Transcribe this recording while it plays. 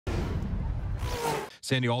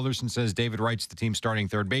Sandy Alderson says David Wright's the team starting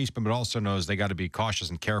third baseman, but also knows they got to be cautious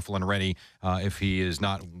and careful and ready if he is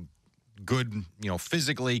not good,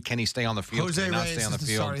 physically. Can he stay on the field? Jose Can he not Reyes stay on the is the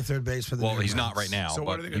field? starting third base for the New York he's Mets. not right now, So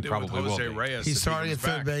what are but they he going to do probably with will Jose be. Reyes? He's if starting he at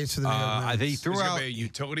comes third back? base for the New York Mets. They He's threw going to out. be a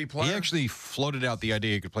utility player? He actually floated out the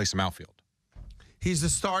idea he could play some outfield. He's the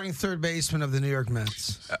starting third baseman of the New York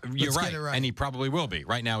Mets. You're Let's get right. it right. And he probably will be.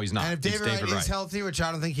 Right now, he's not. And if It's David Wright is healthy, which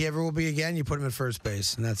I don't think he ever will be again, you put him at first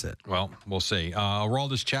base, and that's it. Well, we'll see.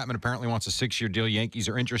 Aroldis Chapman apparently wants a 6-year deal. Yankees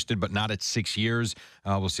are interested, but not at 6 years.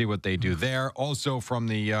 We'll see what they do there. Also, from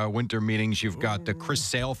the winter meetings, you've got the Chris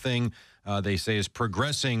Sale thing. They say is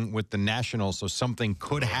progressing with the Nationals, so something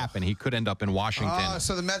could happen. He could end up in Washington.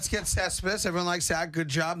 So the Mets get Cespedes. Everyone likes that. Good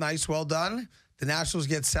job. Nice. Well done. The Nationals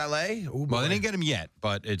get Saleh. Well, they didn't get him yet,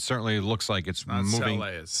 but it certainly looks like it's moving.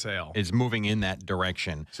 Saleh, it's Sale. It's moving in that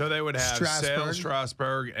direction. So they would have Sale,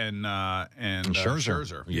 Strasburg, and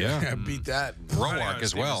Scherzer. Yeah. Beat that. Roark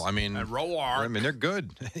as well. And Roark. they're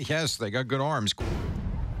good. Yes, they got good arms.